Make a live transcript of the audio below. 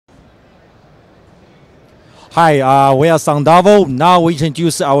Hi, we are Soundavo. Now we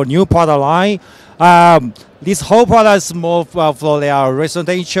introduce our new product line. This whole product is more for the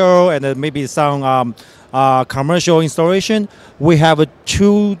residential and maybe some commercial installation. We have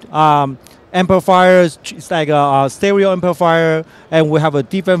two amplifiers. It's like a stereo amplifier, and we have a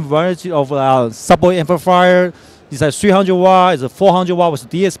different variety of subway amplifier. It's a 300 watt, it's a 400 watt with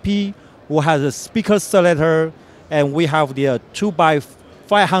DSP. We have a speaker selector, and we have the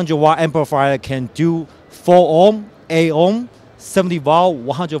 2x500 watt amplifier can do 4 ohm, 8 ohm, 70 volt,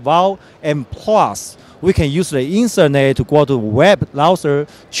 100 volt, and plus we can use the internet to go to web browser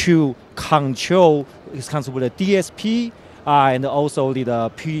to control. It comes with the DSP and also the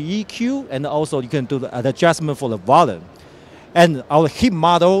PEQ, and also you can do the adjustment for the volume. And our hip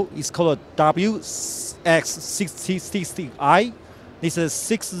model is called WX6060i. This is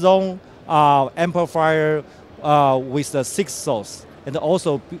 6-zone amplifier with the 6 source. And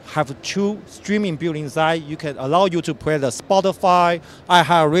also have 2 streaming built inside. You can allow you to play the Spotify,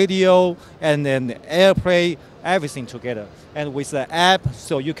 iHeartRadio, and then AirPlay, everything together. And with the app,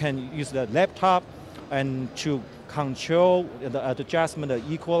 so you can use the laptop and to control the adjustment, the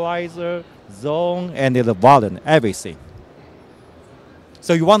equalizer, zone, and the volume, everything.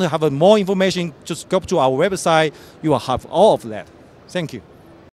 So you want to have more information, just go to our website. You will have all of that. Thank you.